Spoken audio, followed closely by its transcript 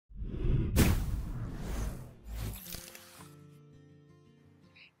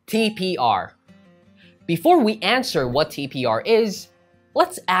TPR. Before we answer what TPR is,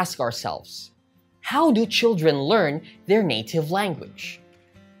 let's ask ourselves, how do children learn their native language?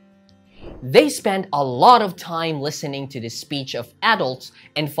 They spend a lot of time listening to the speech of adults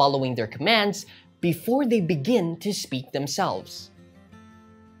and following their commands before they begin to speak themselves.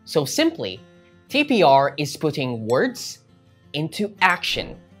 So simply, TPR is putting words into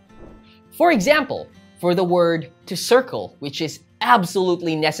action. For example, for the word to circle, which is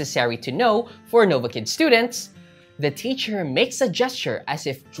absolutely necessary to know for Novakid students, the teacher makes a gesture as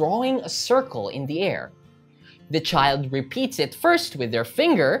if drawing a circle in the air. The child repeats it first with their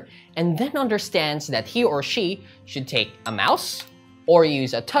finger and then understands that he or she should take a mouse or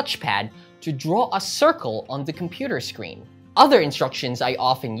use a touchpad to draw a circle on the computer screen. Other instructions I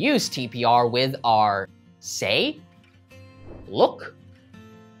often use TPR with are say, look,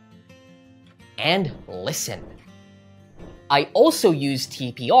 and listen. I also use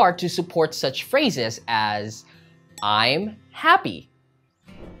TPR to support such phrases as I'm happy,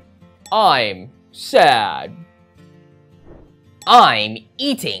 I'm sad, I'm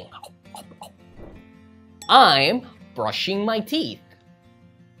eating, I'm brushing my teeth,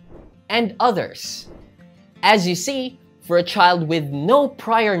 and others. As you see, for a child with no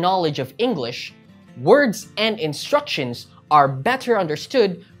prior knowledge of English, words and instructions are better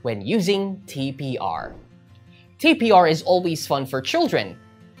understood when using TPR. TPR is always fun for children,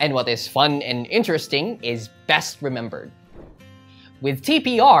 and what is fun and interesting is best remembered. With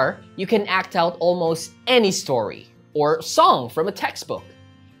TPR, you can act out almost any story or song from a textbook,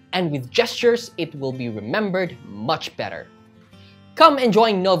 and with gestures, it will be remembered much better. Come and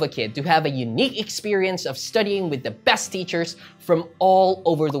join Novakid to have a unique experience of studying with the best teachers from all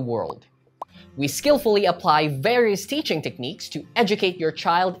over the world. We skillfully apply various teaching techniques to educate your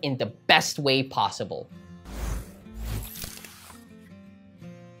child in the best way possible.